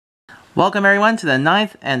Welcome everyone to the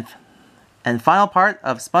ninth and final part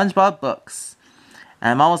of SpongeBob books.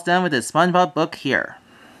 And I'm almost done with this SpongeBob book here.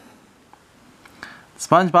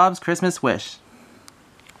 SpongeBob's Christmas Wish.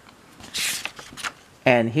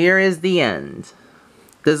 And here is the end.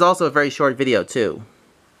 This is also a very short video too.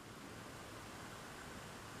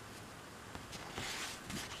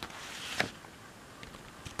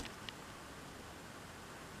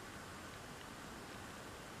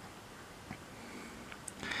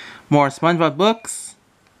 More SpongeBob books,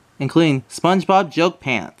 including SpongeBob Joke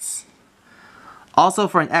Pants. Also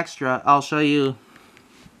for an extra, I'll show you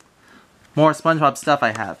more SpongeBob stuff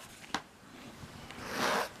I have.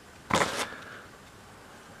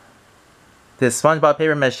 This SpongeBob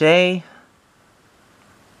paper mache.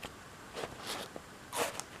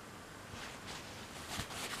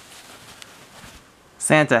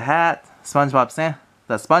 Santa hat,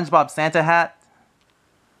 the SpongeBob Santa hat.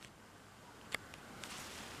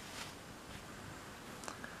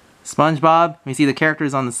 SpongeBob, we see the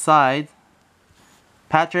characters on the side.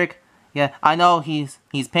 Patrick, yeah, I know he's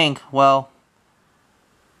pink. Well,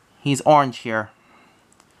 he's orange here.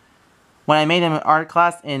 When I made him an art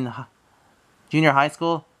class in junior high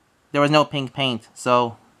school, there was no pink paint,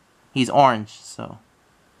 so he's orange. So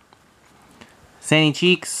Sandy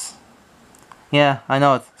Cheeks, yeah, I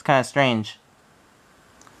know it's kind of strange.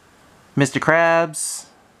 Mr. Krabs.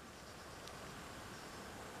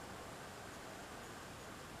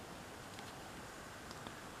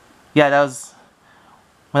 Yeah, that was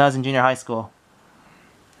when I was in junior high school.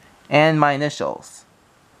 And my initials.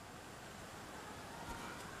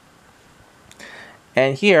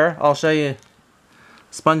 And here, I'll show you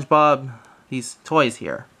SpongeBob, these toys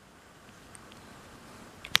here.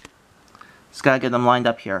 Just gotta get them lined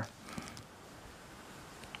up here.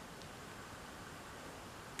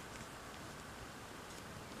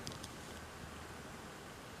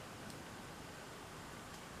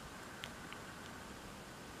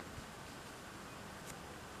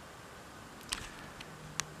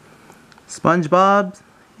 SpongeBob.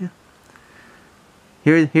 Yeah.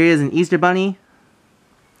 Here he is an Easter Bunny.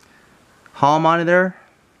 Hall monitor.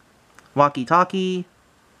 Walkie-talkie.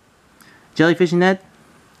 Jellyfish net.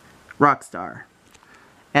 Rockstar.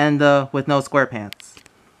 And with no Squarepants.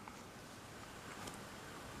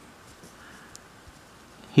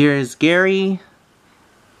 Here's Gary.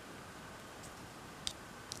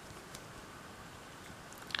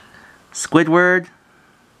 Squidward.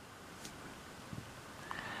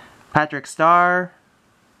 Patrick Star.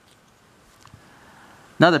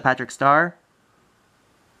 Another Patrick Star.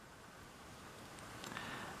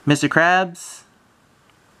 Mr. Krabs.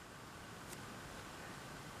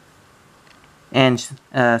 And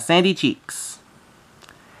Sandy Cheeks.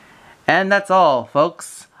 And that's all,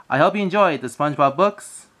 folks. I hope you enjoyed the SpongeBob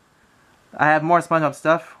books. I have more SpongeBob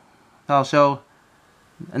stuff that I'll show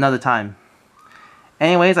another time.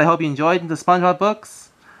 Anyways, I hope you enjoyed the SpongeBob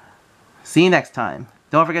books. See you next time.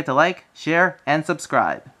 Don't forget to like, share, and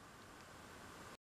subscribe.